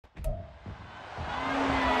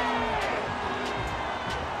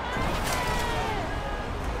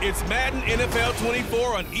It's Madden NFL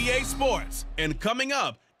 24 on EA Sports. And coming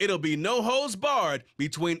up, it'll be no holds barred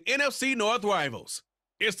between NFC North rivals.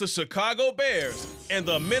 It's the Chicago Bears and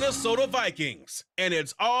the Minnesota Vikings. And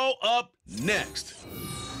it's all up next.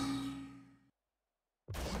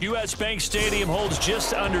 U.S. Bank Stadium holds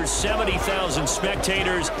just under 70,000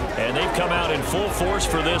 spectators, and they've come out in full force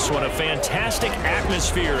for this one. A fantastic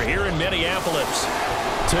atmosphere here in Minneapolis.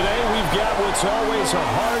 Today we've got what's always a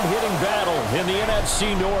hard-hitting battle in the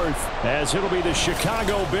NFC North, as it'll be the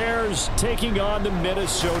Chicago Bears taking on the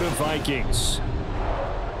Minnesota Vikings.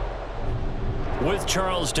 With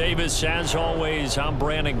Charles Davis, as always, I'm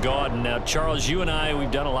Brandon Gaudin. Now, Charles, you and I, we've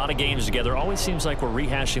done a lot of games together. Always seems like we're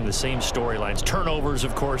rehashing the same storylines. Turnovers,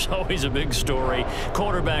 of course, always a big story.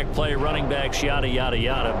 Quarterback play, running backs, yada, yada,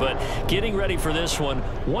 yada. But getting ready for this one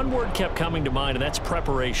word kept coming to mind, and that's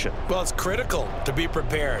preparation. Well, it's critical to be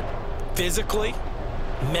prepared. Physically,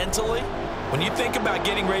 mentally. When you think about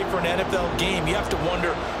getting ready for an NFL game, you have to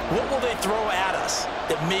wonder, what will they throw at us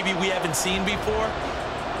that maybe we haven't seen before?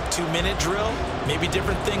 2-minute drill, maybe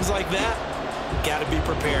different things like that. Got to be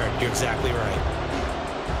prepared. You're exactly right.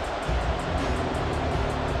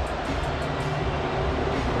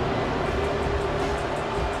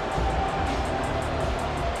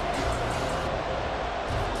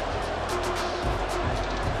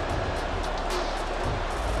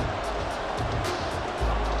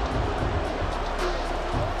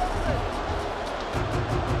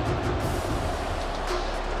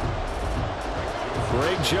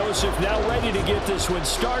 Joseph now ready to get this one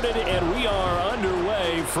started, and we are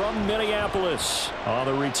underway from Minneapolis. On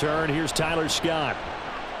the return, here's Tyler Scott.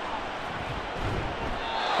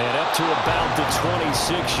 And up to about the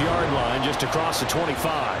 26-yard line, just across the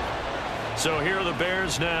 25. So here are the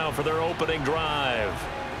Bears now for their opening drive.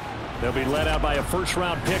 They'll be led out by a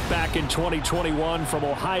first-round pick back in 2021 from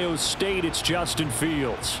Ohio State. It's Justin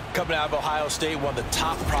Fields. Coming out of Ohio State, one of the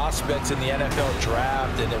top prospects in the NFL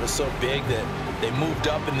draft, and it was so big that they moved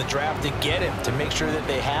up in the draft to get him, to make sure that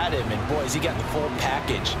they had him. And, boys, he got the full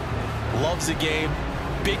package. Loves the game.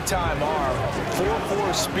 Big-time arm.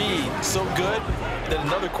 4.4 speed. So good that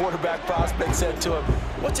another quarterback prospect said to him,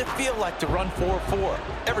 "What's it feel like to run 4.4?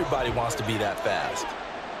 Everybody wants to be that fast."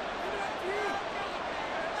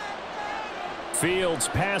 Fields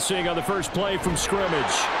passing on the first play from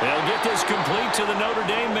scrimmage. They'll get this complete to the Notre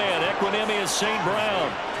Dame man, Equanimeous St.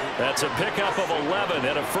 Brown. That's a pickup of 11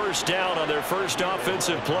 and a first down on their first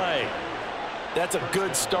offensive play. That's a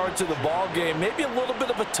good start to the ball game. Maybe a little bit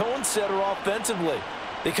of a tone setter offensively.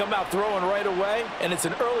 They come out throwing right away, and it's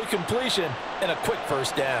an early completion and a quick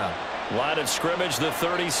first down. Line of scrimmage, the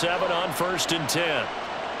 37 on 1st and 10.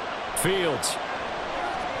 Fields.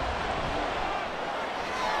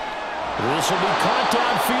 This will be caught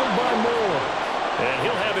downfield by Moore. And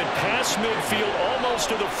he'll have it past midfield almost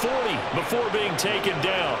to the 40 before being taken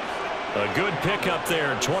down. A good pickup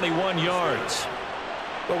there, 21 yards.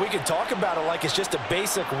 Well, we can talk about it like it's just a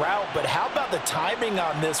basic route, but how about the timing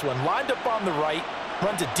on this one? Lined up on the right,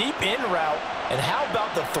 runs a deep in route, and how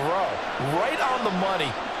about the throw? Right on the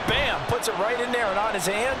money. Bam, puts it right in there and on his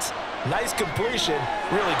hands. Nice completion,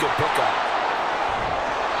 really good pickup.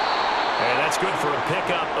 And that's good for a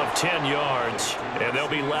pickup of 10 yards. And they'll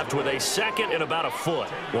be left with a second and about a foot.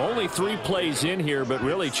 Well, only 3 plays in here, but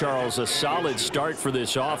really, Charles, a solid start for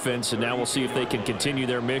this offense. And now we'll see if they can continue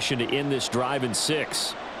their mission to end this drive in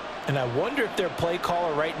 6. And I wonder if their play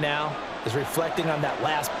caller right now is reflecting on that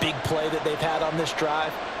last big play that they've had on this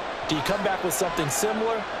drive. Do you come back with something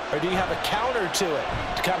similar, or do you have a counter to it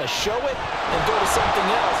to kind of show it and go to something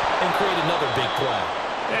else and create another big play?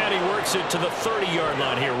 And he works it to the 30-yard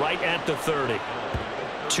line here, right at the 30.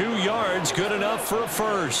 2 yards, good enough for a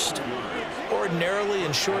first. Ordinarily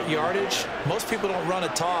in short yardage, most people don't run a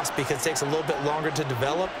toss because it takes a little bit longer to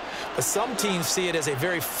develop. But some teams see it as a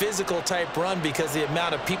very physical type run because the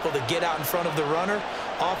amount of people that get out in front of the runner,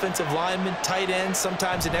 offensive linemen, tight ends,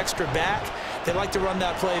 sometimes an extra back, they like to run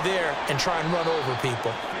that play there and try and run over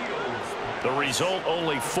people. The result,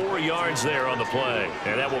 only 4 yards there on the play,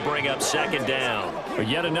 and that will bring up second down. But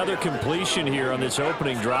yet another completion here on this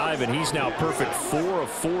opening drive, and he's now perfect 4 of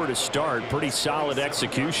 4 to start. Pretty solid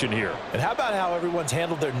execution here. And how about how everyone's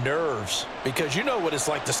handled their nerves? Because you know what it's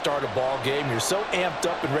like to start a ball game. You're so amped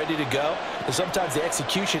up and ready to go, and sometimes the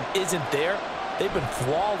execution isn't there. They've been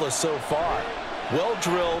flawless so far. Well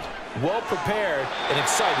drilled, well prepared, and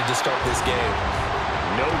excited to start this game.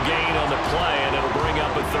 No gain on the play, and it'll bring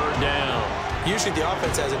up a third down. Usually the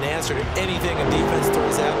offense has an answer to anything a defense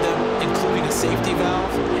throws at them, including a safety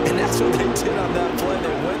valve. And that's what they did on that play.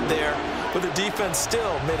 They went there with a defense defense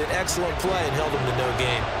still made an excellent play and held them to no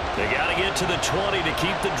gain. They got to get to the 20 to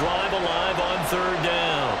keep the drive alive on 3rd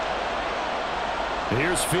down.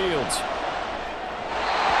 Here's Fields.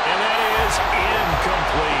 And that is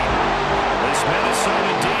incomplete. This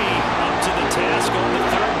Minnesota D up to the task on the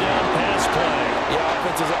 3rd down pass play. Yeah,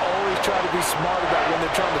 offenses always try to be smart about when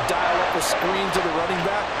they're trying to dial up a screen to the running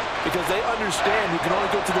back because they understand you can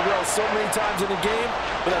only go to the rail so many times in a game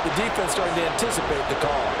without the defense starting to anticipate the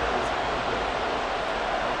call.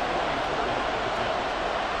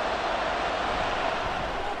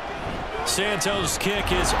 Santos' kick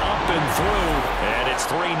is up and through, and it's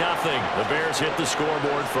 3-0. The Bears hit the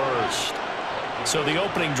scoreboard first. So the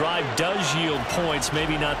opening drive does yield points,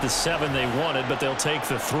 maybe not the 7 they wanted, but they'll take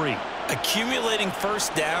the 3. Accumulating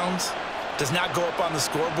first downs does not go up on the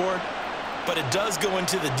scoreboard, but it does go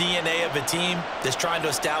into the DNA of a team that's trying to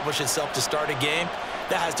establish itself to start a game.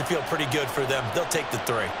 That has to feel pretty good for them. They'll take the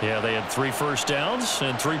 3. Yeah, they had 3 first downs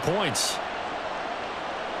and 3 points.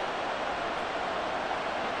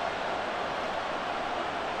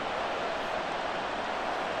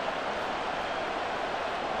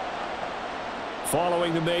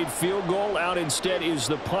 Following the made field goal, out instead is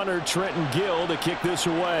the punter, Trenton Gill, to kick this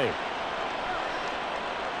away.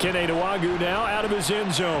 Kene Nwangwu now out of his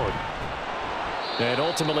end zone. And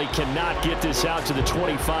ultimately cannot get this out to the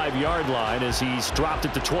 25-yard line as he's dropped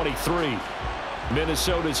at the 23.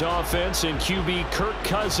 Minnesota's offense and QB Kirk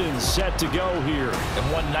Cousins set to go here.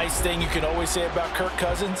 And one nice thing you can always say about Kirk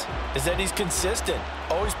Cousins is that he's consistent.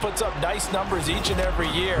 Always puts up nice numbers each and every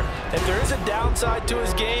year. If there is a downside to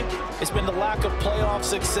his game, it's been the lack of playoff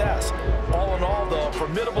success. All in all, though, a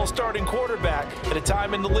formidable starting quarterback at a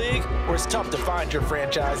time in the league where it's tough to find your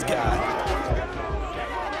franchise guy.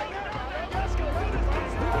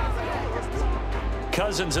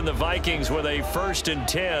 Cousins and the Vikings with a 1st and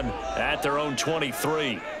 10 at their own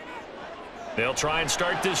 23. They'll try and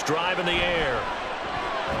start this drive in the air.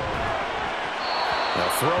 The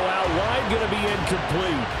throw out wide going to be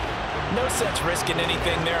incomplete. No sense risking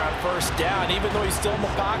anything there on 1st down. Even though he's still in the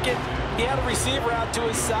pocket, he had a receiver out to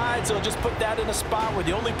his side, so just put that in a spot where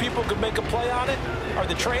the only people who can make a play on it are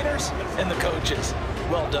the trainers and the coaches.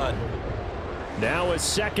 Well done. Now a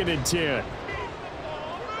 2nd and 10.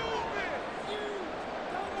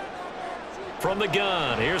 From the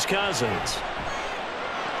gun, here's Cousins.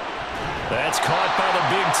 That's caught by the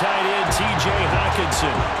big tight end, T.J.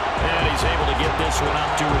 Hockenson. And he's able to get this one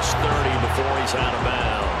up to his 30 before he's out of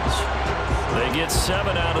bounds. They get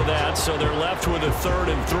 7 out of that, so they're left with a 3rd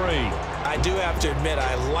and 3. I do have to admit,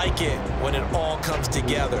 I like it when it all comes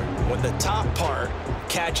together. When the top part,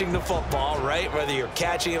 catching the football, right, whether you're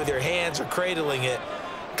catching it with your hands or cradling it,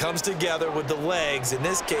 comes together with the legs, in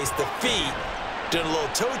this case the feet, doing a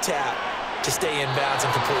little toe tap to stay in bounds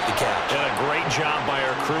and complete the catch. And a great job by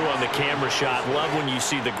our crew on the camera shot. Love when you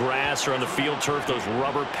see the grass or on the field turf, those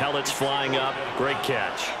rubber pellets flying up. Great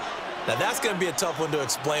catch. Now that's going to be a tough one to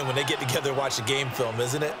explain when they get together and watch the game film,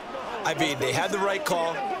 isn't it? I mean, they had the right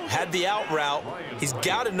call, had the out route. He's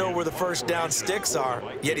got to know where the 1st down sticks are,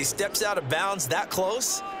 yet he steps out of bounds that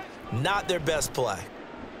close. Not their best play.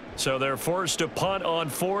 So they're forced to punt on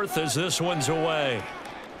 4th as this one's away.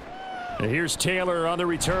 And here's Taylor on the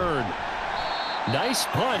return. Nice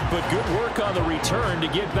punt, but good work on the return to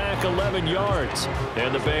get back 11 yards.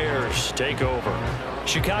 And the Bears take over.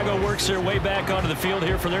 Chicago works their way back onto the field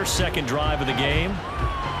here for their 2nd drive of the game.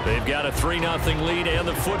 They've got a 3-0 lead and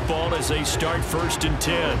the football as they start 1st and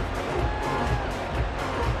 10.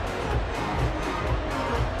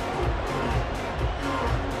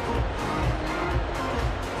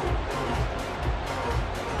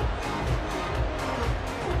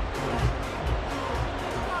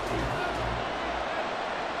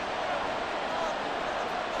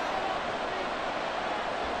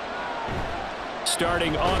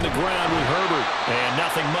 Starting on the ground with Herbert. And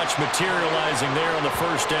nothing much materializing there on the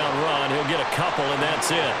 1st down run. He'll get a couple, and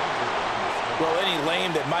that's it. Well, any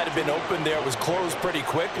lane that might have been open there was closed pretty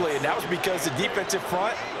quickly, and that was because the defensive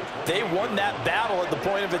front, they won that battle at the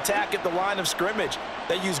point of attack at the line of scrimmage.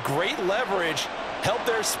 They used great leverage, held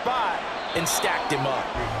their spot, and stacked him up.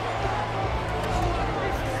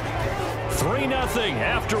 3-0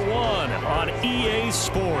 after 1 on EA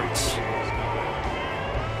Sports.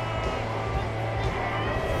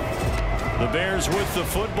 The Bears with the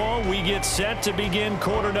football. We get set to begin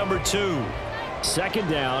quarter number 2. 2nd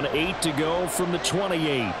down, 8 to go from the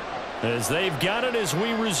 28. As they've got it as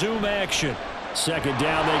we resume action. 2nd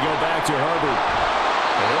down, they go back to Herbert.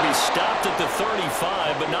 And he'll be stopped at the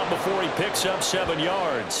 35, but not before he picks up 7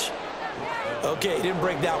 yards. Okay, he didn't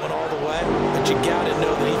break that one all the way, but you got to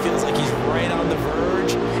know that he feels like he's right on the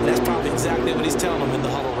verge, and that's probably exactly what he's telling him in the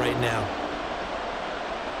huddle right now.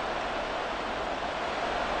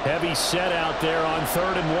 Heavy set out there on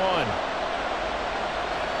 3rd and 1.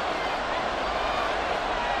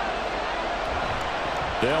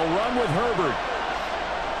 They'll run with Herbert.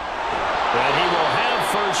 And he will have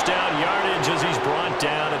first down yardage as he's brought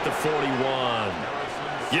down at the 41.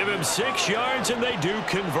 Give him 6 yards, and they do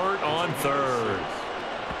convert on 3rd.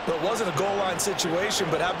 Well, it wasn't a goal line situation,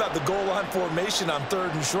 but how about the goal line formation on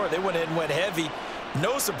 3rd and short? They went in and went heavy.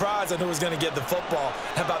 No surprise on who was going to get the football.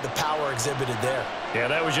 How about the power exhibited there? Yeah,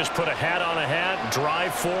 that was just put a hat on a hat,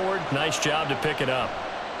 drive forward. Nice job to pick it up.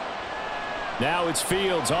 Now it's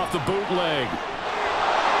Fields off the bootleg.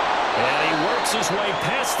 And he works his way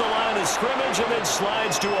past the line of scrimmage and then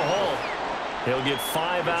slides to a halt. He'll get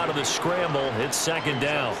 5 out of the scramble. It's 2nd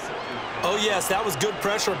down. Oh, yes, that was good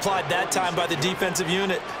pressure applied that time by the defensive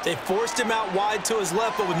unit. They forced him out wide to his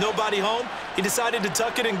left, but with nobody home, he decided to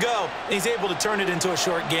tuck it and go, and he's able to turn it into a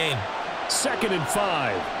short gain. 2nd and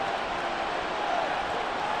 5.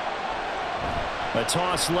 A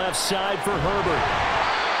toss left side for Herbert.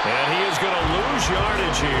 And he is going to lose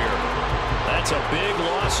yardage here. That's a big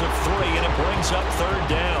loss of 3, and it brings up 3rd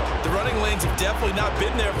down. The running lanes have definitely not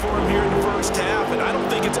been there for him here in the first half, and I don't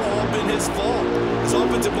think it's all been his fault. His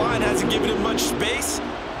offensive line hasn't given him much space.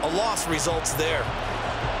 A loss results there.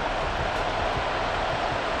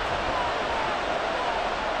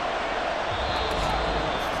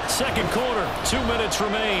 Second quarter, 2 minutes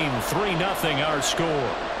remain. 3-0 our score.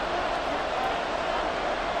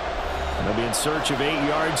 They'll be in search of 8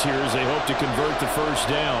 yards here as they hope to convert the first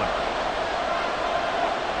down.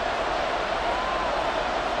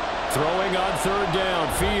 Throwing on 3rd down,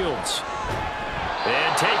 Fields.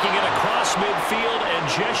 And taking it across midfield and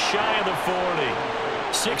just shy of the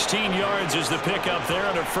 40. 16 yards is the pickup there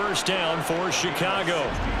and a first down for Chicago.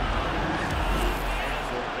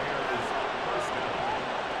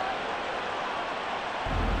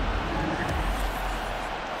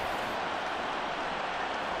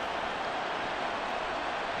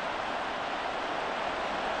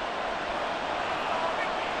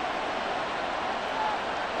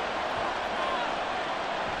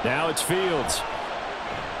 Now it's Fields.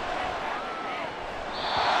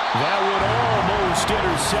 That would almost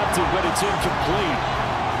intercept it, but it's incomplete.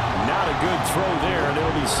 Not a good throw there, and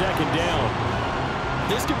it'll be 2nd down.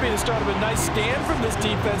 This could be the start of a nice stand from this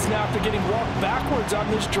defense now after getting walked backwards on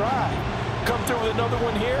this drive. Come through with another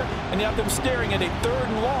one here, and you have them staring at a 3rd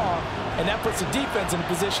and long, and that puts the defense in a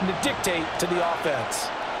position to dictate to the offense.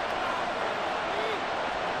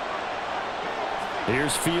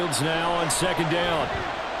 Here's Fields now on 2nd down.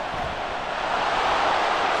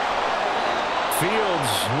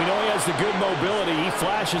 Fields, we know he has the good mobility. He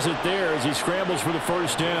flashes it there as he scrambles for the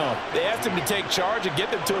first down. They asked him to take charge and get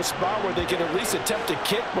them to a spot where they can at least attempt to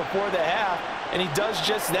kick before the half, and he does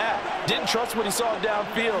just that. Didn't trust what he saw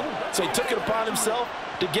downfield, so he took it upon himself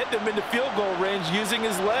to get them into field goal range using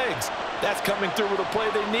his legs. That's coming through with a play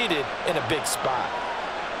they needed in a big spot.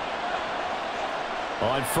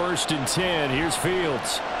 On 1st and 10, here's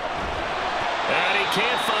Fields. And he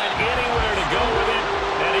can't find anywhere to go with it,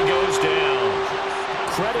 and he goes down.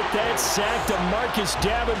 Credit that sack to Marcus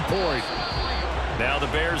Davenport. Now the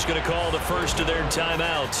Bears going to call the first of their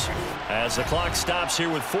timeouts as the clock stops here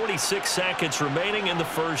with 46 seconds remaining in the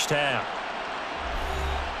first half.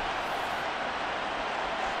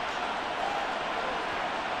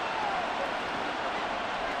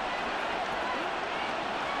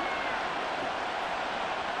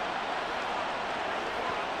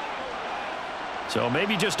 So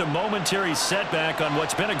maybe just a momentary setback on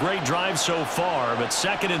what's been a great drive so far, but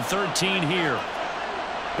 2nd and 13 here.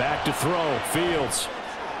 Back to throw, Fields.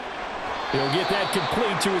 He'll get that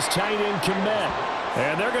complete to his tight end, Kmet.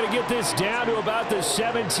 And they're going to get this down to about the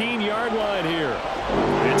 17-yard line here.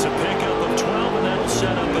 It's a pickup of 12, and that'll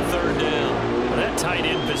set up a 3rd down. That tight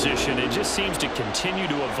end position, it just seems to continue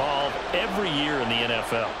to evolve every year in the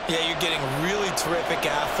NFL. Yeah, you're getting really terrific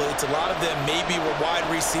athletes. A lot of them maybe were wide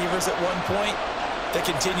receivers at one point. They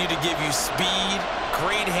continue to give you speed,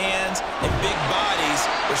 great hands, and big bodies,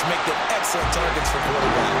 which make them excellent targets for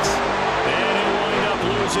quarterbacks. And he'll wind up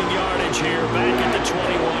losing yardage here back at the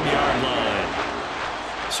 21-yard line.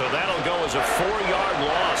 So that'll go as a 4-yard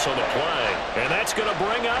loss on the play. And that's going to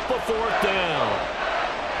bring up a 4th down.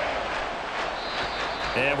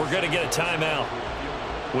 And we're going to get a timeout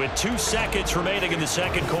with 2 seconds remaining in the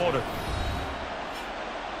second quarter.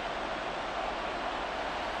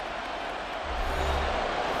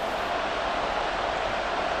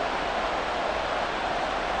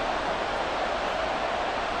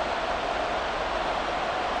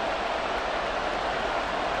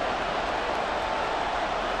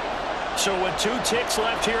 So with 2 ticks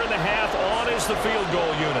left here in the half, on is the field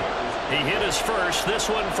goal unit. He hit his first, this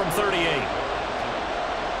one from 38.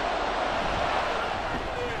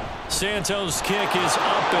 Santos' kick is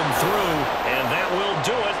up and through, and that will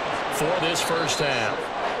do it for this first half.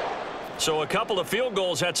 So a couple of field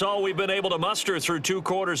goals, that's all we've been able to muster through 2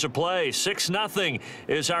 quarters of play. 6-0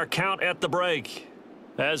 is our count at the break.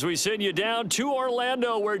 As we send you down to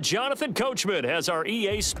Orlando, where Jonathan Coachman has our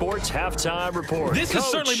EA Sports halftime report. This has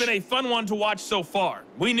certainly been a fun one to watch so far.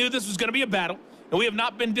 We knew this was going to be a battle, and we have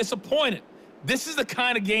not been disappointed. This is the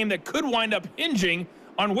kind of game that could wind up hinging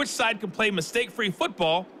on which side can play mistake-free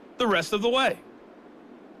football the rest of the way.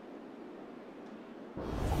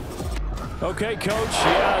 Okay, Coach,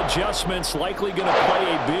 yeah, adjustments likely going to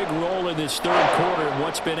play a big role in this third quarter in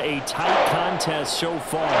what's been a tight contest so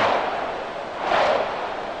far.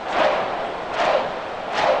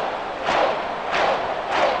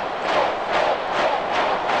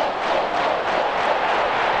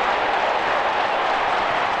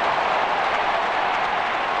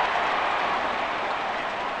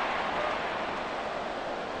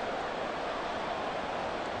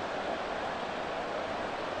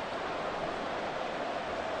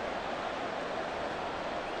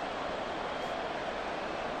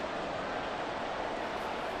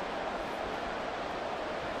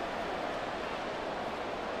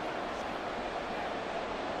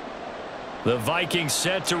 The Vikings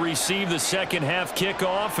set to receive the second half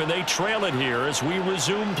kickoff, and they trail it here as we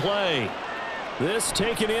resume play. This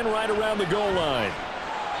taken in right around the goal line.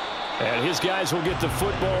 And his guys will get the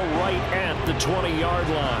football right at the 20-yard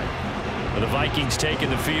line. The Vikings taking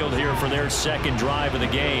the field here for their second drive of the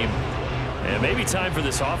game. And maybe time for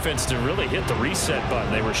this offense to really hit the reset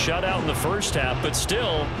button. They were shut out in the first half, but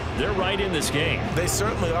still, they're right in this game. They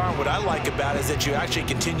certainly are. What I like about it is that you actually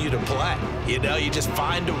continue to play. You know, you just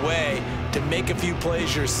find a way to make a few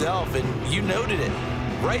plays yourself, and you noted it.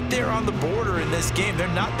 Right there on the border in this game, they're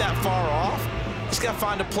not that far off. Just got to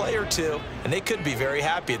find a play or two, and they could be very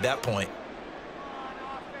happy at that point.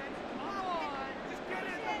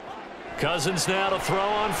 Cousins now to throw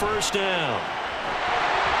on first down.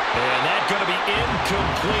 And that's going to be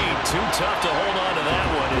incomplete. Too tough to hold on to that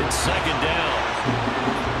one. It's second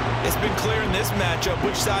down. It's been clear in this matchup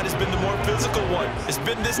which side has been the more physical one. It's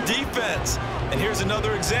been this defense. And here's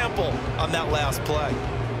another example on that last play.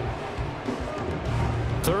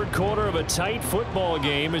 Third quarter of a tight football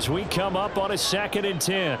game as we come up on a 2nd and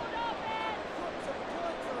 10.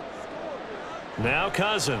 Now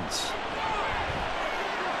Cousins.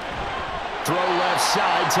 Throw left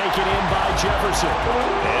side, taken in by Jefferson.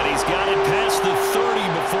 And he's got it past the 30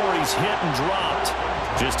 before he's hit and dropped.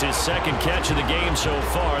 Just his second catch of the game so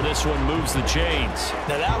far. This one moves the chains.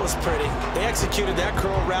 Now that was pretty. They executed that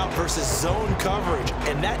curl route versus zone coverage.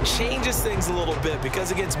 And that changes things a little bit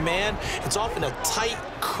because against man, it's often a tight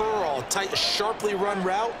curl, tight, sharply run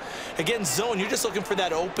route. Against zone, you're just looking for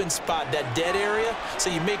that open spot, that dead area. So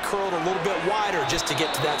you may curl it a little bit wider just to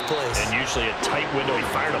get to that place. And usually a tight window. He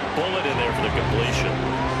fired a bullet in there for the completion.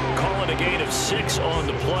 Call it a gain of 6 on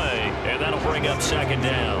the play, and that'll bring up second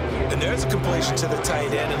down. And there's a completion to the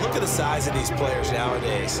tight end. And look at the size of these players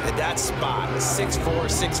nowadays. At that spot, 6'4",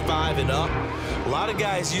 6'5", and up. A lot of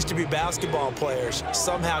guys used to be basketball players,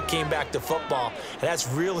 somehow came back to football. And that's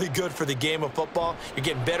really good for the game of football. You're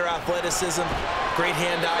getting better athleticism, great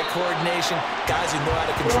hand-eye coordination, guys who know how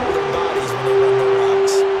to control their bodies when they run their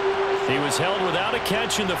routes. He was held without a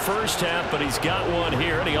catch in the first half, but he's got one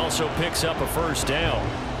here, and he also picks up a first down.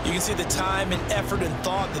 You can see the time and effort and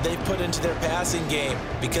thought that they put into their passing game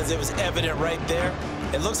because it was evident right there.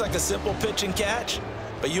 It looks like a simple pitch and catch,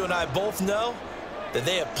 but you and I both know that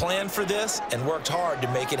they have planned for this and worked hard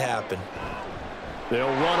to make it happen. They'll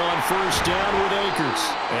run on first down with Akers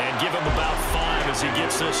and give him about 5 as he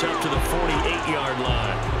gets this up to the 48-yard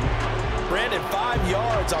line. Brandon, 5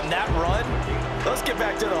 yards on that run. Let's get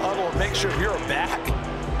back to the huddle and make sure you're back.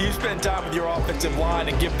 You spend time with your offensive line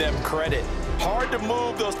and give them credit. Hard to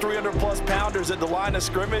move those 300-plus pounders at the line of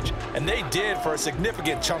scrimmage, and they did for a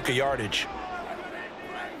significant chunk of yardage.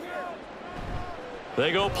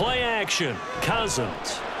 They go play action.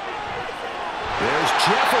 Cousins. There's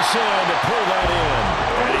Jefferson to pull that in.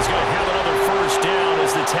 And he's going to have another first down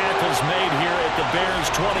as the tackle's made here at the Bears'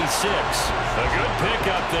 26. A good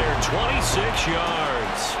pickup there, 26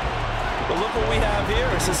 yards. But look what we have here,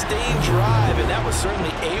 a sustained drive, and that was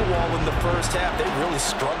certainly AWOL in the first half. They really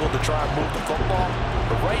struggled to try and move the football.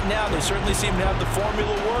 But right now, they certainly seem to have the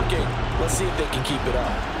formula working. Let's see if they can keep it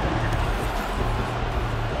up.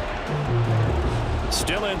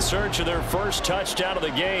 Still in search of their first touchdown of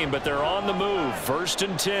the game, but they're on the move. 1st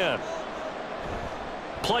and 10.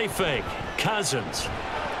 Play fake. Cousins.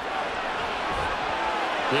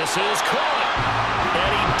 This is caught.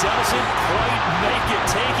 And he doesn't quite make it,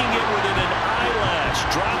 taking it within an eyelash.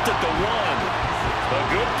 Dropped at the 1. A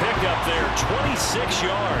good pickup there, 26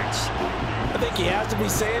 yards. I think he has to be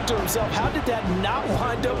saying to himself, how did that not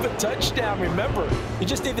wind up a touchdown? Remember, you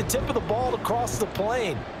just need the tip of the ball to cross the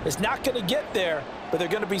plane. It's not going to get there, but they're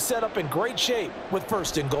going to be set up in great shape with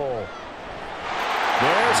 1st and goal.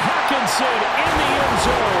 There's Hawkinson in the end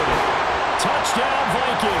zone. Touchdown,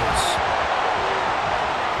 Vikings.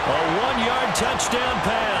 A 1-yard touchdown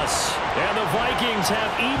pass. And the Vikings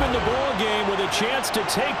have evened the ball game with a chance to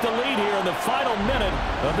take the lead here in the final minute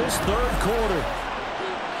of this 3rd quarter.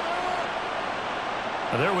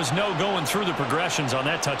 There was no going through the progressions on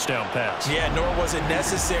that touchdown pass. Yeah, nor was it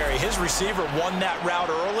necessary. His receiver won that route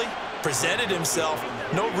early, presented himself.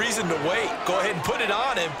 No reason to wait. Go ahead and put it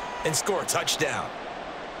on him and score a touchdown.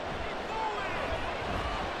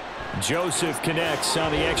 Joseph connects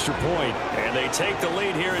on the extra point, and they take the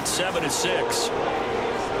lead here at 7-6.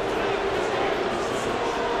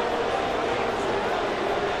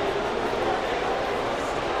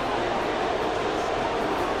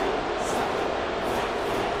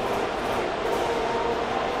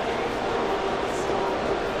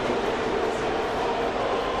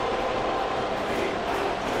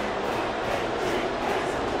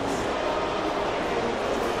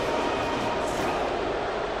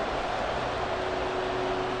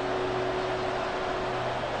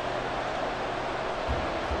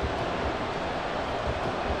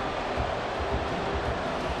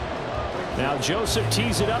 Now Joseph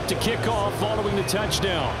tees it up to kick off following the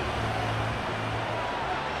touchdown.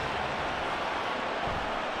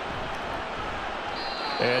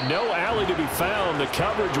 And no alley to be found. The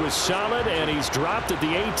coverage was solid, and he's dropped at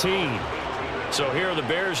the 18. So here are the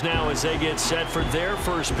Bears now as they get set for their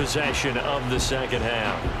first possession of the 2nd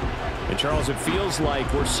half. And, Charles, it feels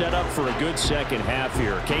like we're set up for a good second half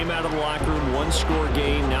here. Came out of the locker room, 1-score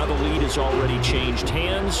game. Now the lead has already changed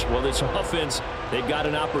hands. Well, this offense, they've got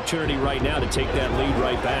an opportunity right now to take that lead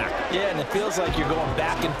right back. Yeah, and it feels like you're going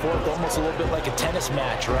back and forth, almost a little bit like a tennis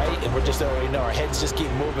match, right? And we're just already know our heads just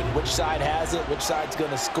keep moving. Which side has it? Which side's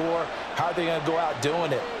going to score? How are they going to go out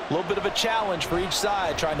doing it? A little bit of a challenge for each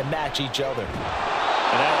side, trying to match each other.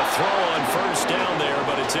 And now a throw on 1st down there,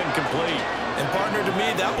 but it's incomplete. And, partner, to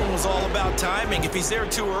me, that one was all about timing. If he's there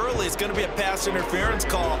too early, it's going to be a pass interference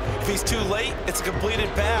call. If he's too late, it's a completed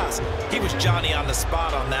pass. He was Johnny on the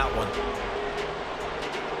spot on that one.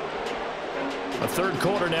 A 3rd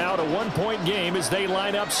quarter now, to 1-point game as they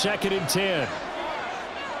line up 2nd and 10.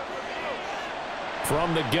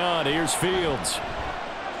 From the gun, here's Fields.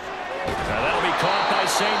 Now that'll be caught by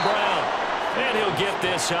St. Brown. And he'll get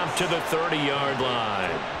this up to the 30-yard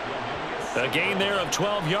line. A gain there of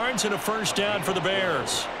 12 yards and a 1st down for the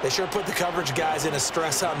Bears. They sure put the coverage guys in a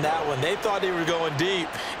stress on that one. They thought they were going deep.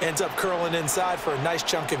 Ends up curling inside for a nice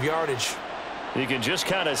chunk of yardage. You can just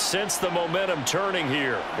kind of sense the momentum turning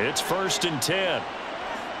here. It's 1st and 10.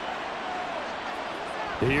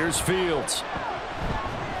 Here's Fields.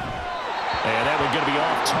 And that one going to be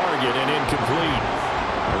off target and incomplete.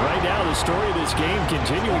 Right now, the story of this game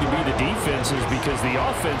continuing to be the defenses, because the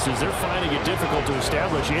offenses, they're finding it difficult to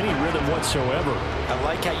establish any rhythm whatsoever. I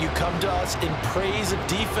like how you come to us in praise of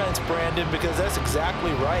defense, Brandon, because that's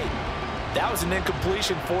exactly right. That was an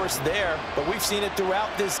incompletion forced there, but we've seen it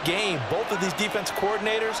throughout this game. Both of these defense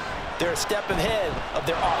coordinators, they're a step ahead of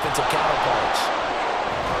their offensive counterparts.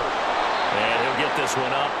 And he'll get this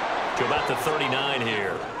one up to about the 39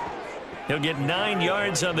 here. He'll get 9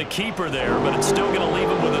 yards on the keeper there, but it's still going to leave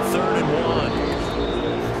him with a 3rd and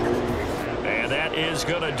 1. And that is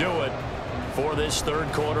going to do it for this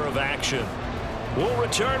 3rd quarter of action. We'll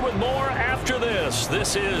return with more after this.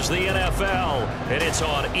 This is the NFL, and it's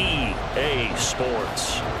on EA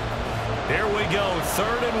Sports. Here we go,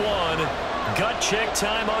 3rd and 1. Gut check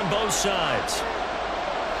time on both sides.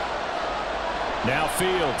 Now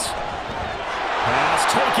Fields. Pass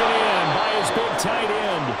taken in by his big tight end.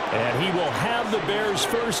 And he will have the Bears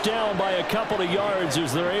 1st down by a couple of yards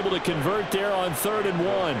as they're able to convert there on 3rd and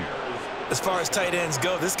 1. As far as tight ends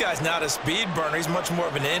go, this guy's not a speed burner. He's much more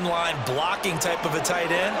of an inline blocking type of a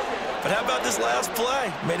tight end. But how about this last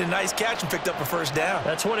play? Made a nice catch and picked up a 1st down.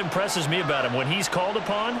 That's what impresses me about him. When he's called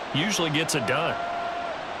upon, usually gets it done.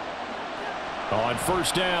 On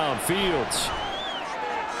 1st down, Fields.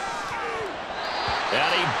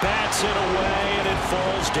 And he bats it away, and it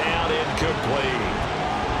falls down incomplete.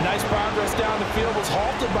 Nice progress down the field, was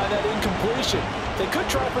halted by that incompletion. They could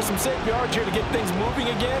try for some safe yards here to get things moving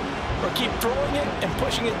again, or keep throwing it and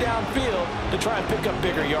pushing it downfield to try and pick up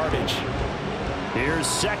bigger yardage. Here's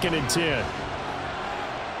 2nd and 10.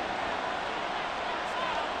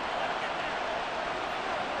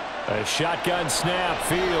 A shotgun snap,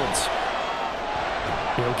 Fields.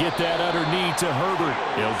 He'll get that underneath to Herbert.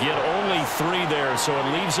 He'll get only 3 there, so it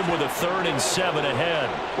leaves him with a 3rd and 7 ahead.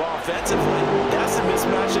 Well, offensively, that's the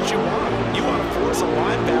mismatch that you want. You want to force a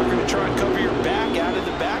linebacker to try and cover your back out of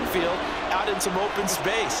the backfield, out in some open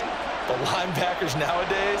space. But linebackers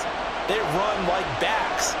nowadays, they run like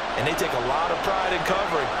backs, and they take a lot of pride in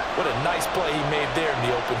covering. What a nice play he made there in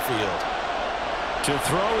the open field. To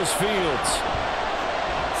throw is Fields.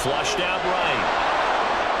 Flushed out right.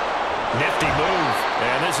 Nifty move.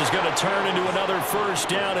 And this is going to turn into another 1st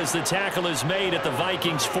down as the tackle is made at the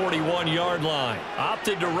Vikings' 41-yard line.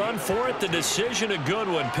 Opted to run for it. The decision a good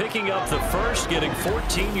one. Picking up the 1st, getting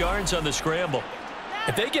 14 yards on the scramble.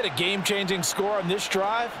 If they get a game-changing score on this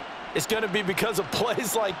drive, it's going to be because of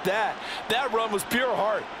plays like that. That run was pure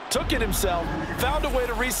heart. Took it himself, found a way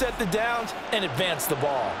to reset the downs, and advance the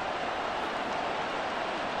ball.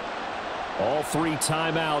 All 3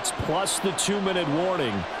 timeouts plus the 2-minute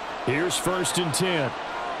warning. Here's 1st and 10.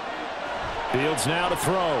 Fields now to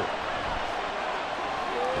throw.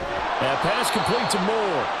 That pass complete to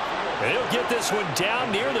Moore. He'll get this one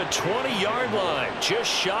down near the 20-yard line, just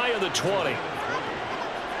shy of the 20.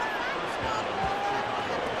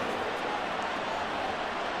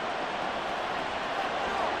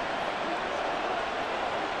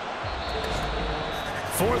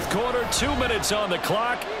 Fourth quarter, 2 minutes on the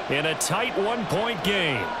clock in a tight 1-point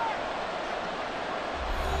game.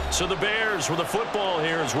 So the Bears with the football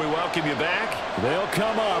here as we welcome you back. They'll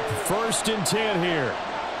come up 1st and 10 here.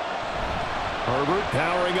 Herbert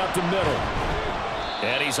powering up the middle.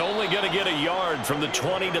 And he's only going to get a yard from the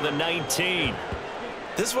 20 to the 19.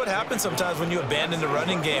 This is what happens sometimes when you abandon the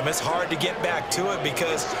running game. It's hard to get back to it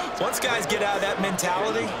because once guys get out of that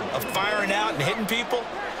mentality of firing out and hitting people,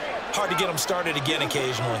 hard to get them started again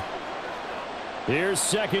occasionally. Here's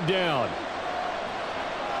 2nd down.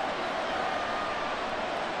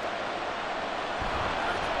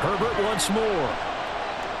 Herbert once more.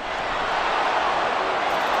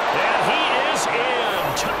 And he is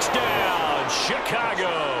in. Touchdown, Chicago.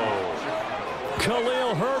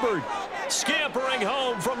 Khalil Herbert scampering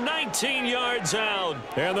home from 19 yards out.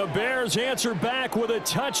 And the Bears answer back with a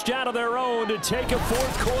touchdown of their own to take a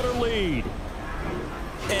 4th quarter lead.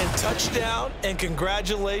 And touchdown and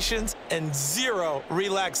congratulations and 0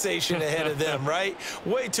 relaxation ahead of them, right?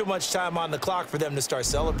 Way too much time on the clock for them to start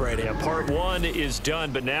celebrating. Yeah, part 1 is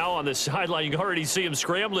done, but now on the sideline, you can already see them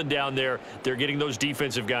scrambling down there. They're getting those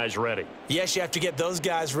defensive guys ready. Yes, you have to get those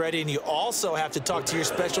guys ready, and you also have to talk to your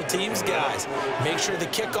special teams guys. Make sure the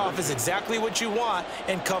kickoff is exactly what you want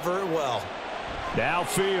and cover it well. Now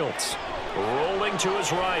Fields. Rolling to his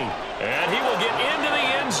right. And he will get into the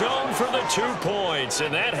end zone for the 2 points.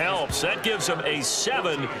 And that helps. That gives him a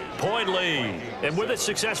 7-point lead. And with a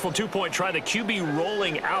successful 2-point try, the QB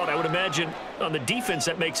rolling out, I would imagine on the defense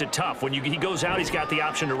that makes it tough. When he goes out, he's got the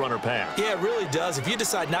option to run or pass. Yeah, it really does. If you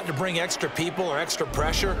decide not to bring extra people or extra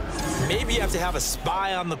pressure, maybe you have to have a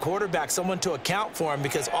spy on the quarterback, someone to account for him,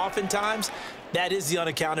 because oftentimes that is the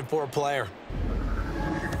unaccounted for player.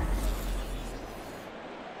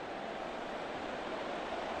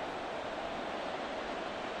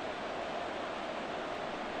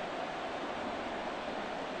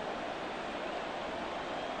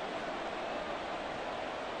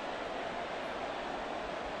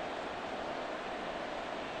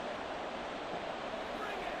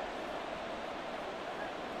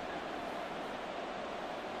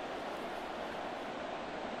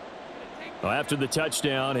 Well, after the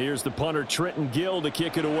touchdown, here's the punter Trenton Gill to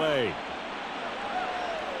kick it away.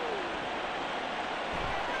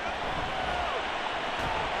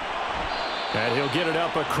 And he'll get it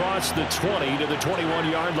up across the 20 to the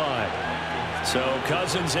 21-yard line. So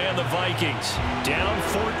Cousins and the Vikings down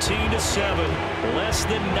 14-7. Less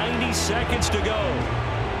than 90 seconds to go.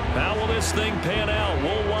 How will this thing pan out?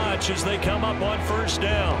 We'll watch as they come up on 1st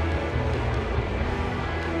down.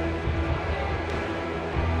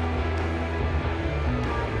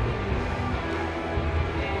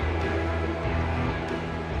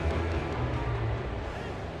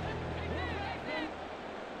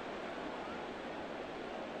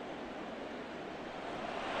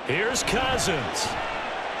 Here's Cousins.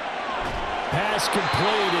 Pass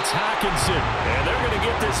complete. It's Hockenson. And they're going to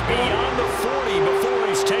get this beyond the 40 before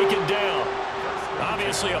he's taken down.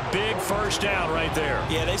 Obviously a big 1st down right there.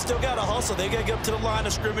 Yeah, they still got to hustle. They got to get up to the line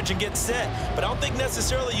of scrimmage and get set. But I don't think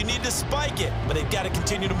necessarily you need to spike it. But they've got to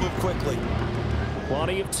continue to move quickly.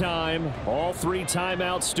 Plenty of time. All 3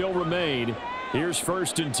 timeouts still remain. Here's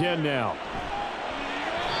 1st and 10 now.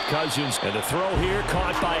 Cousins, and the throw here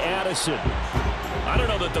caught by Addison. I don't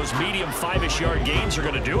know that those medium 5-ish yard gains are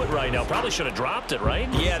going to do it right now. Probably should have dropped it, right?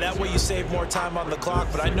 Yeah, that way you save more time on the clock.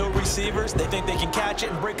 But I know receivers, they think they can catch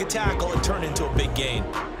it and break a tackle and turn into a big gain.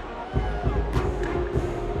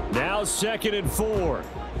 Now 2nd and 4.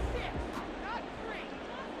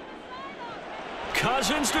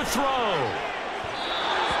 Cousins to throw.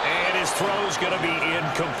 And his throw's going to be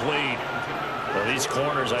incomplete. Well, these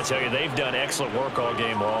corners, I tell you, they've done excellent work all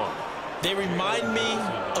game long. They remind me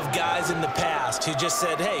of guys in the past who just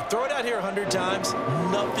said, hey, throw it out here 100 times.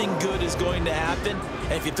 Nothing good is going to happen.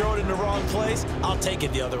 And if you throw it in the wrong place, I'll take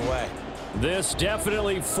it the other way. This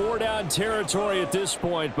definitely 4-down territory at this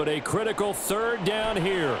point, but a critical 3rd down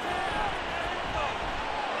here.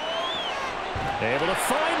 Able to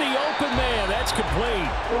find the open man. That's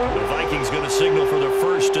complete. The Vikings going to signal for the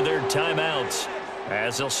first of their timeouts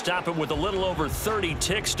as they'll stop it with a little over 30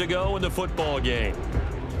 ticks to go in the football game.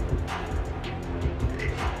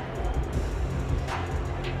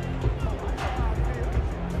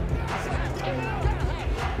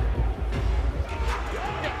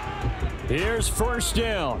 Here's 1st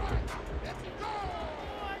down.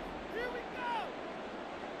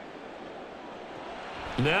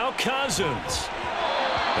 Now Cousins.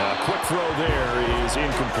 A quick throw there is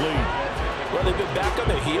incomplete. Well, they've been back on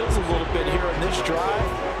their heels a little bit here in this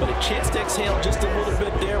drive, but a chance to exhale just a little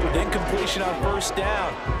bit there with incompletion on 1st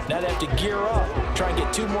down. Now they have to gear up, try and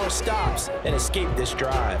get 2 more stops and escape this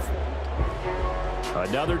drive.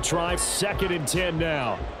 Another try, 2nd and 10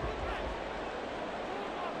 now.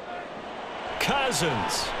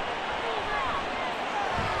 Cousins.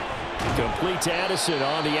 Complete to Addison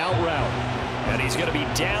on the out route. And he's going to be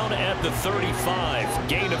down at the 35.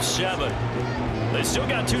 Gain of 7. They still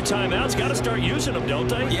got 2 timeouts. Got to start using them, don't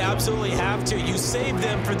they? You absolutely have to. You save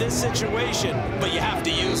them for this situation, but you have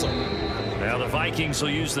to use them. Now the Vikings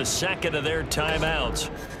will use the 2nd of their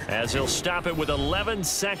timeouts as they'll stop it with 11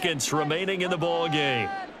 seconds remaining in the ball game.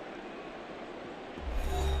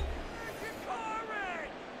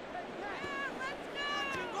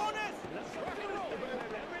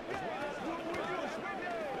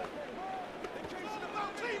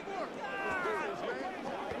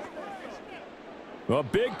 A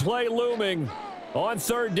big play looming on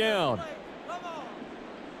 3rd down.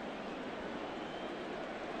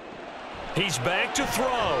 He's back to throw.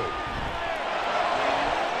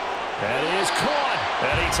 That is caught.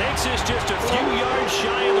 And he takes this just a few yards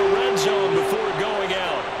shy of the red zone before going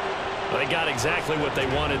out. They got exactly what they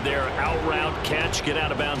wanted there. Out route, catch, get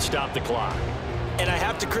out of bounds, stop the clock. And I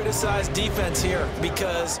have to criticize defense here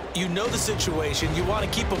because you know the situation. You want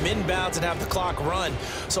to keep them inbounds and have the clock run.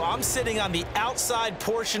 So I'm sitting on the outside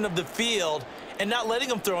portion of the field and not letting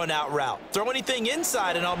them throw an out route. Throw anything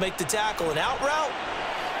inside and I'll make the tackle. An out route?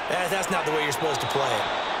 That's not the way you're supposed to play it.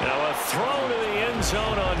 Now a throw to the end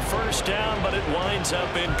zone on 1st down, but it winds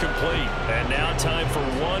up incomplete. And now time for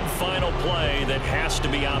one final play that has to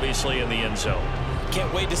be obviously in the end zone.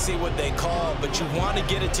 Can't wait to see what they call, but you want to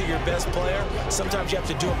get it to your best player. Sometimes you have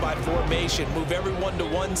to do it by formation. Move everyone to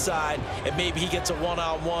one side, and maybe he gets a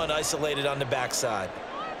one-on-one isolated on the backside.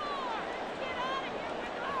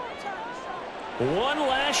 One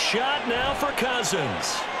last shot now for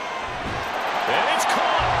Cousins. And it's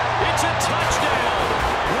caught. It's a touchdown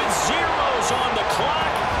with zeros on the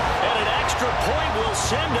clock, and an extra point will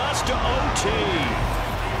send us to OT.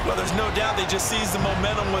 Well, there's no doubt they just seized the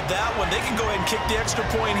momentum with that one. They can go ahead and kick the extra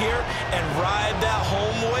point here and ride that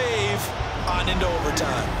home wave on into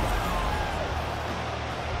overtime.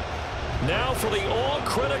 Now for the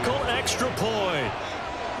all-critical extra point.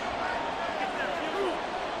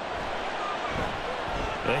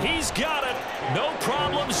 He's got it. No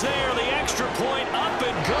problems there. The extra point up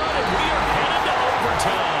and good, and we are headed to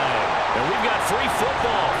overtime. And we've got free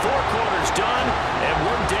football. 4 quarters done, and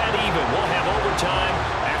we're dead even. We'll have overtime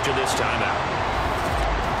after this timeout.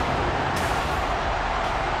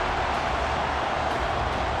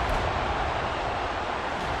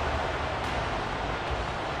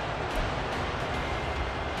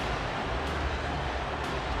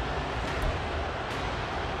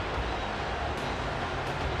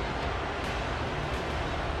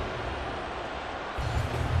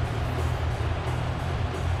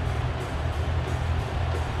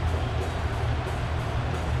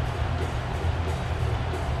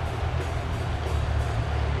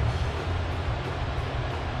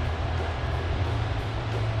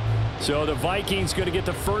 So the Vikings going to get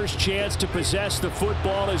the first chance to possess the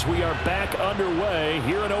football as we are back underway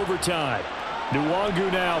here in overtime.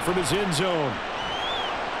 Nwangu now from his end zone.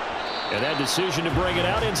 And that decision to bring it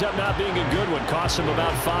out ends up not being a good one. Costs him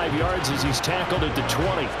about 5 yards as he's tackled at the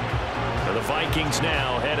 20. And the Vikings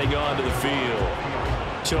now heading onto the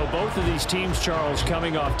field. So both of these teams, Charles,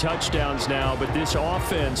 coming off touchdowns now, but this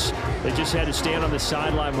offense, they just had to stand on the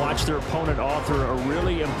sideline, watch their opponent author a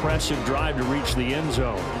really impressive drive to reach the end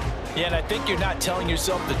zone. Yeah, and I think you're not telling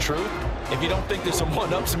yourself the truth if you don't think there's some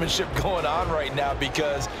one-upsmanship going on right now,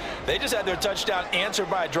 because they just had their touchdown answered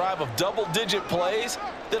by a drive of double-digit plays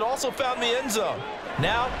that also found the end zone.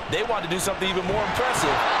 Now they want to do something even more impressive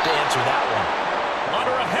to answer that one.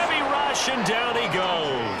 Under a heavy rush, and down he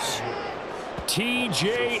goes.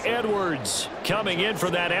 T.J. Edwards coming in for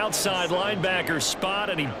that outside linebacker spot,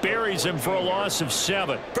 and he buries him for a loss of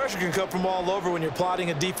 7. Pressure can come from all over when you're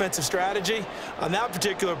plotting a defensive strategy. On that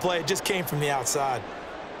particular play, it just came from the outside.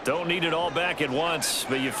 Don't need it all back at once,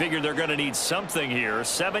 but you figure they're going to need something here.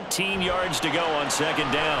 17 yards to go on second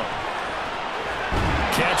down.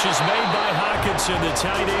 Catch is made by Hawkinson, the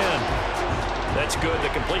tight end. That's good. The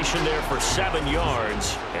completion there for 7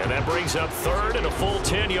 yards. And that brings up third and a full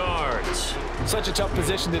 10 yards. Such a tough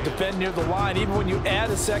position to defend near the line, even when you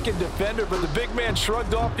add a second defender. But the big man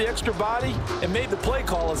shrugged off the extra body and made the play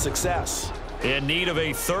call a success. In need of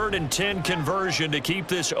a 3rd and 10 conversion to keep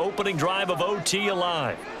this opening drive of OT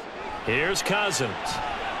alive. Here's Cousins.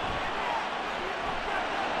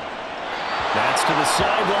 That's to the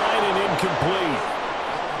sideline and incomplete.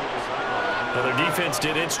 Now, their defense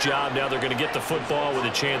did its job. Now they're going to get the football with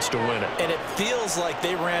a chance to win it. And it feels like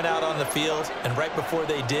they ran out on the field, and right before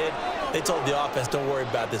they did, they told the offense, don't worry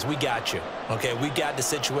about this. We got you. Okay, we got the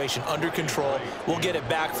situation under control. We'll get it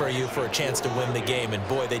back for you for a chance to win the game. And,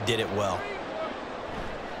 boy, they did it well.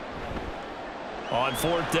 On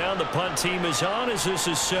 4th down, the punt team is on as this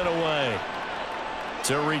is sent away.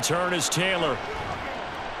 To return is Taylor.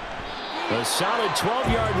 A solid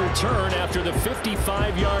 12-yard return after the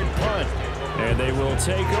 55-yard punt. And they will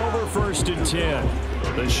take over 1st and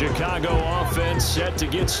 10. The Chicago offense set to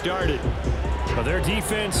get started. Well, their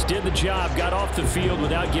defense did the job, got off the field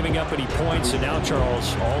without giving up any points. And now,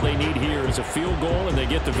 Charles, all they need here is a field goal, and they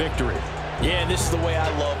get the victory. Yeah, and this is the way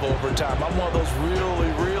I love overtime. I'm one of those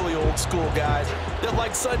really old school guys that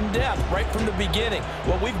like sudden death right from the beginning.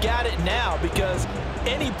 Well, we've got it now because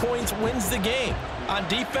any points wins the game. On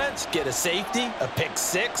defense, get a safety, a pick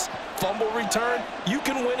 6, fumble return, you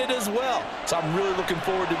can win it as well. So I'm really looking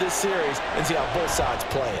forward to this series and see how both sides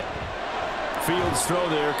play it. Fields throw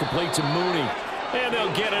there, complete to Mooney. And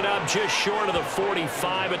they'll get it up just short of the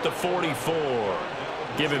 45 at the 44.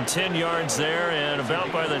 Give him 10 yards there, and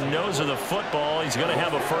about by the nose of the football, he's going to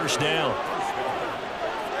have a 1st down.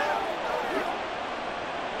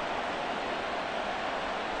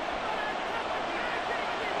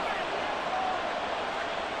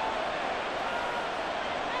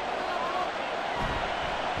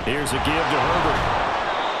 Here's a give to Herbert.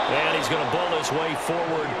 And he's going to bowl his way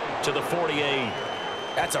forward to the 48.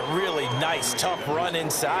 That's a really nice, tough run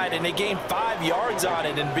inside, and they gained 5 yards on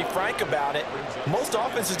it. And to be frank about it, most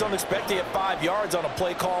offenses don't expect to get 5 yards on a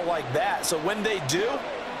play call like that. So when they do,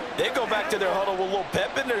 they go back to their huddle with a little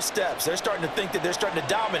pep in their steps. They're starting to think that they're starting to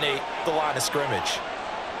dominate the line of scrimmage.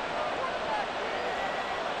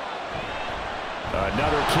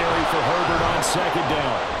 Another carry for Herbert on 2nd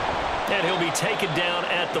down. And he'll be taken down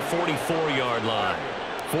at the 44-yard line.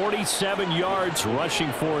 47 yards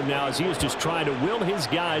rushing for him now as he is just trying to will his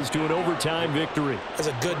guys to an overtime victory. That's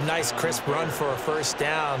a good, nice, crisp run for a 1st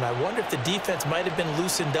down. I wonder if the defense might have been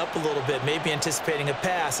loosened up a little bit, maybe anticipating a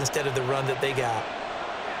pass instead of the run that they got.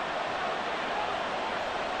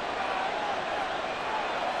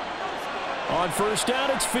 On 1st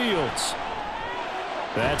down, it's Fields.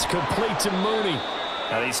 That's complete to Mooney.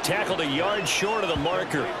 And he's tackled a yard short of the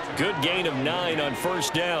marker. Good gain of 9 on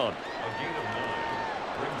 1st down.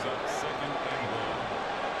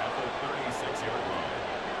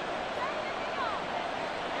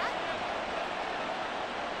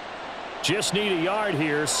 Just need a yard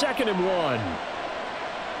here. 2nd and 1.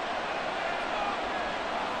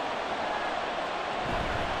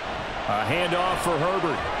 A handoff for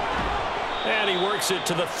Herbert. And he works it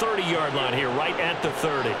to the 30-yard line here, right at the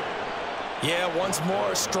 30. Yeah, once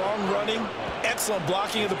more, strong running, excellent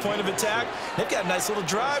blocking at the point of attack. They've got a nice little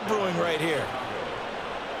drive brewing right here.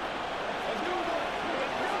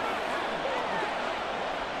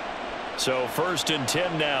 So 1st and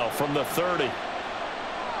 10 now from the 30.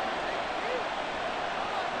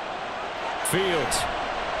 Fields.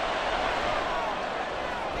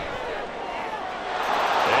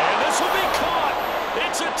 And this will be caught.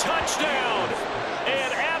 It's a touchdown.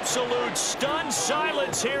 And absolute stunned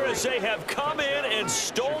silence here as they have come in and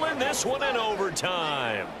stolen this one in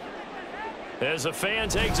overtime. As the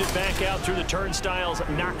fans exit back out through the turnstiles,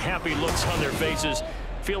 not happy looks on their faces.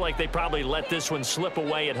 Feel like they probably let this one slip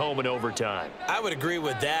away at home in overtime. I would agree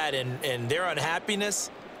with that, and their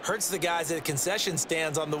unhappiness Hurts the guys at the concession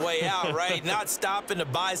stands on the way out, right? Not stopping to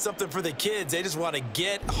buy something for the kids. They just want to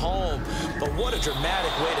get home. But what a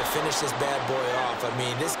dramatic way to finish this bad boy off. I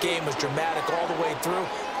mean, this game was dramatic all the way through.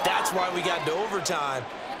 That's why we got to overtime.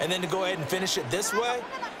 And then to go ahead and finish it this way,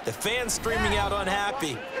 the fans streaming out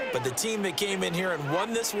unhappy. But the team that came in here and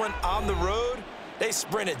won this one on the road, they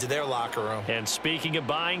sprinted to their locker room. And speaking of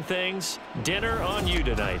buying things, dinner on you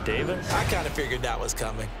tonight, David. I kind of figured that was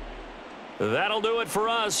coming. That'll do it for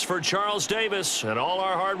us. For Charles Davis and all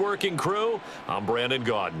our hardworking crew, I'm Brandon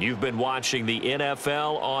Gaudin. You've been watching the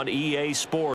NFL on EA Sports.